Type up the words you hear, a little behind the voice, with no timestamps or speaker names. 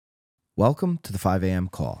Welcome to the 5 a.m.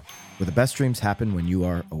 call, where the best dreams happen when you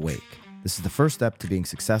are awake. This is the first step to being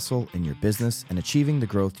successful in your business and achieving the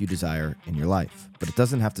growth you desire in your life. But it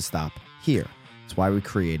doesn't have to stop here. It's why we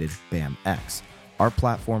created BAMX, our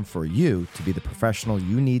platform for you to be the professional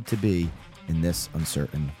you need to be in this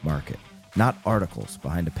uncertain market. Not articles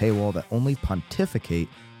behind a paywall that only pontificate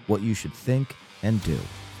what you should think and do,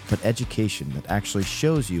 but education that actually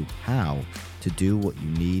shows you how to do what you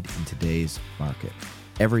need in today's market.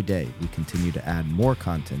 Every day, we continue to add more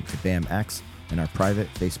content to BAMX and our private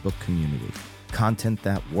Facebook community. Content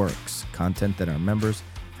that works, content that our members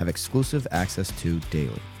have exclusive access to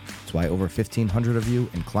daily. That's why over 1,500 of you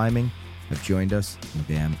in climbing have joined us in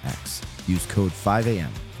BAMX. Use code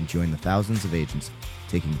 5AM and join the thousands of agents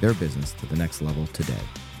taking their business to the next level today.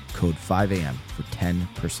 Code 5AM for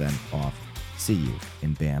 10% off. See you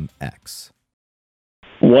in BAMX.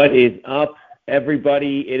 What is up,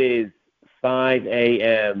 everybody? It is 5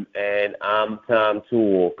 a.m. and I'm Tom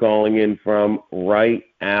Toole calling in from right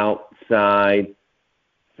outside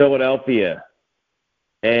Philadelphia.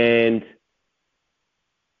 And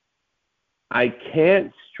I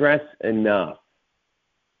can't stress enough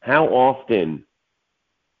how often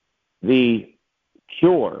the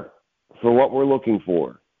cure for what we're looking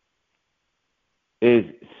for is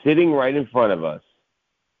sitting right in front of us,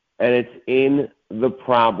 and it's in the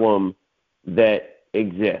problem that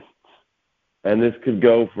exists. And this could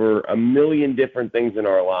go for a million different things in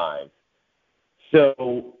our lives.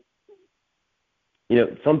 So,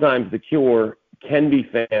 sometimes the cure can be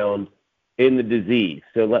found in the disease.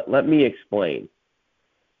 So let me explain.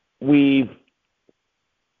 There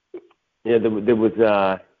was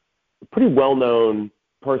a pretty well-known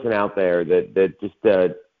person out there that just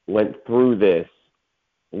went through this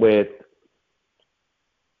with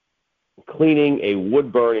cleaning a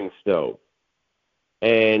wood-burning stove.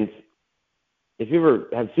 And if you ever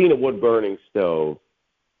have seen a wood-burning stove,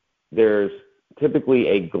 there's typically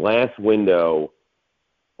a glass window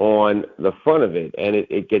on the front of it, and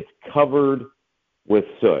it gets covered with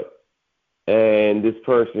soot. And this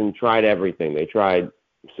person tried everything. They tried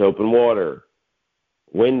soap and water,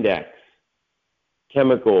 Windex,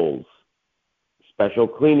 chemicals, special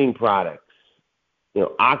cleaning products,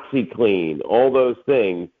 OxyClean, all those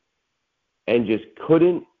things, and just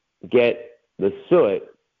couldn't get the soot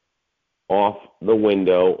off the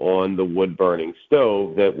window on the wood-burning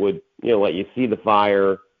stove that would, let you see the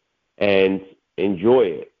fire and enjoy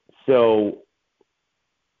it. So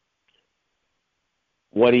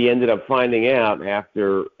what he ended up finding out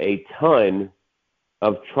after a ton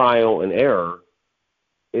of trial and error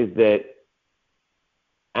is that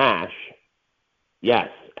ash, yes,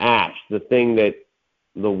 ash, the thing that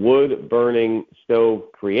the wood-burning stove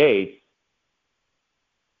creates,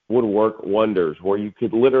 would work wonders, where you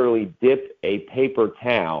could literally dip a paper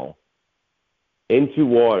towel into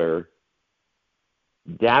water,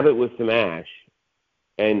 dab it with some ash,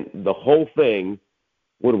 and the whole thing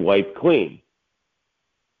would wipe clean.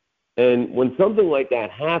 And when something like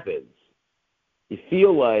that happens, you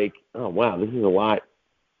feel like, oh, wow, this is a lot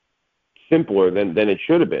simpler than it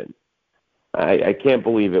should have been. I can't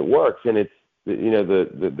believe it works. And it's,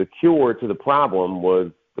 the cure to the problem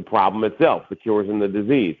was the problem itself. The cure's in the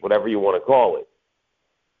disease, whatever you want to call it.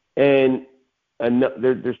 And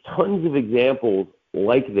there's tons of examples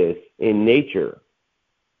like this in nature.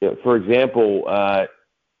 For example,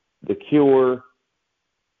 the cure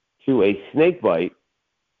to a snake bite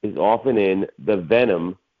is often in the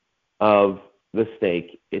venom of the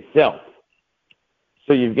snake itself.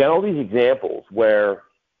 So you've got all these examples where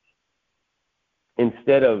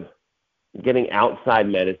instead of getting outside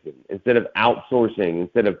medicine, instead of outsourcing,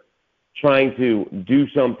 instead of trying to do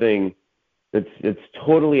something that's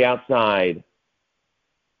totally outside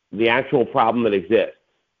the actual problem that exists,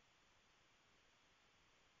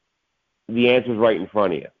 the answer's right in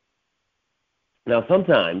front of you. Now,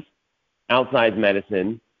 sometimes outside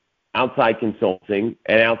medicine, outside consulting,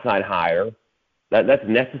 and outside hire, that's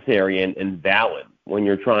necessary and valid when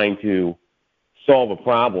you're trying to solve a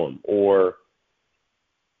problem or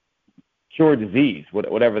cure disease,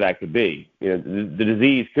 whatever that could be. The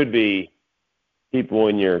disease could be people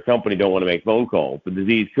in your company don't want to make phone calls. The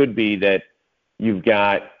disease could be that you've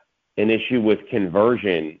got an issue with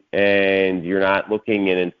conversion and you're not looking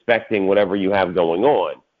and inspecting whatever you have going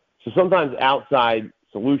on. So sometimes outside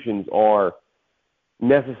solutions are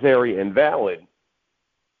necessary and valid,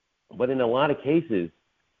 but in a lot of cases,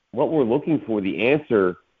 what we're looking for, the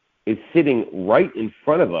answer, is sitting right in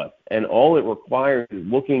front of us, and all it requires is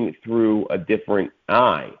looking through a different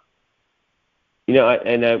eye. This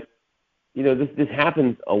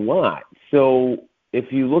happens a lot. So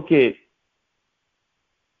if you look at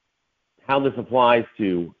how this applies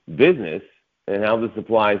to business and how this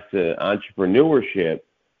applies to entrepreneurship,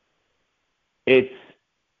 the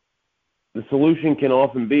solution can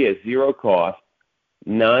often be a zero-cost,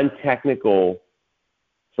 non-technical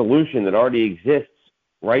solution that already exists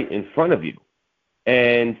right in front of you.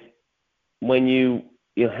 And when you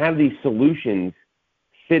have these solutions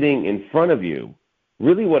sitting in front of you,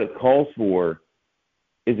 really what it calls for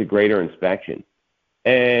is a greater inspection.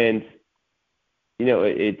 And,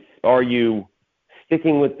 are you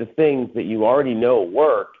sticking with the things that you already know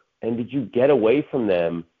work, and did you get away from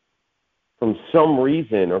them for some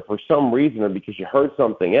reason or because you heard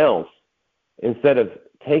something else, instead of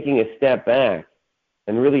taking a step back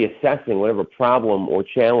and really assessing whatever problem or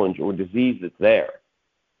challenge or disease that's there?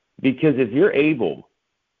 Because if you're able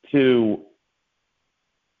to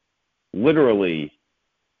literally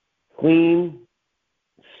clean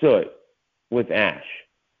soot with ash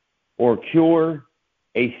or cure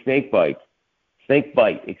a snake bite,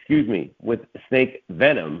 with snake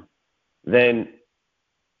venom, then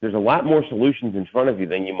there's a lot more solutions in front of you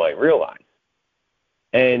than you might realize.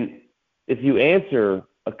 And if you answer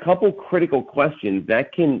a couple critical questions,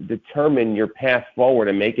 that can determine your path forward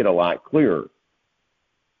and make it a lot clearer.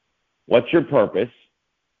 What's your purpose?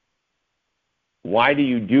 Why do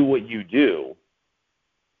you do what you do?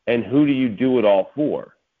 And who do you do it all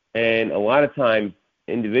for? And a lot of times,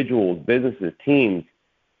 individuals, businesses, teams,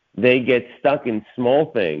 they get stuck in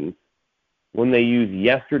small things when they use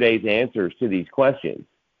yesterday's answers to these questions.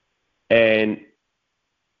 And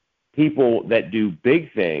people that do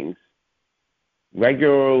big things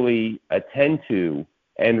regularly attend to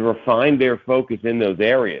and refine their focus in those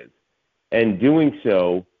areas. And doing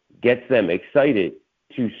so gets them excited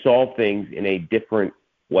to solve things in a different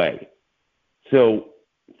way. So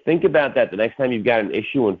think about that the next time you've got an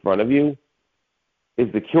issue in front of you.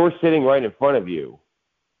 Is the cure sitting right in front of you?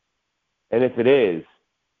 And if it is,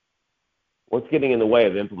 what's getting in the way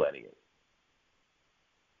of implementing it?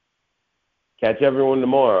 Catch everyone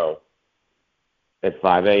tomorrow at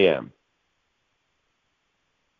 5 a.m.